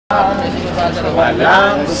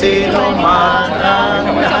Walang sino man ang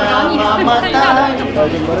namamatay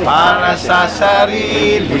para sa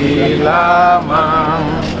sarili lamang.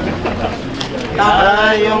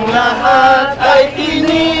 Tayong lahat ay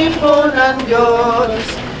tinipon ng Diyos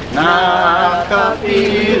na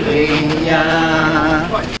kapiling niya.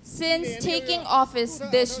 Since taking office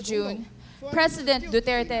this June, President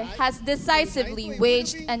Duterte has decisively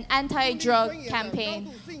waged an anti-drug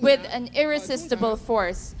campaign with an irresistible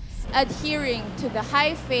force, adhering to the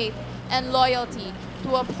high faith and loyalty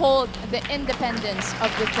to uphold the independence of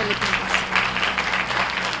the Philippines.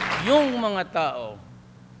 Yung mga tao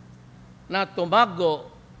na tumago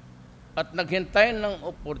at naghintay ng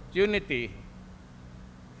opportunity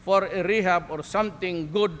for a rehab or something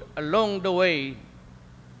good along the way,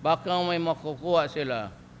 baka may makukuha sila,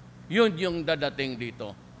 yun yung dadating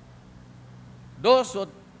dito. Those who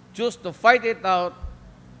choose to fight it out,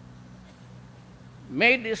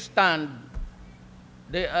 made a stand,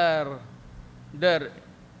 they are there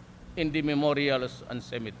in the memorials and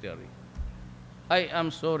cemetery. I am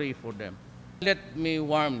sorry for them. Let me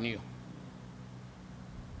warn you.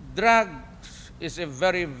 Drugs is a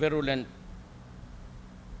very virulent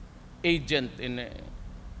agent in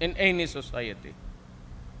any society.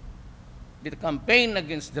 The campaign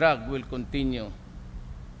against drug will continue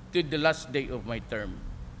to the last day of my term.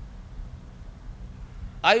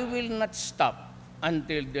 I will not stop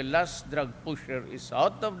until the last drug pusher is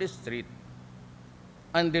out of the street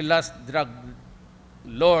and the last drug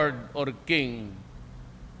lord or king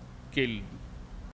killed.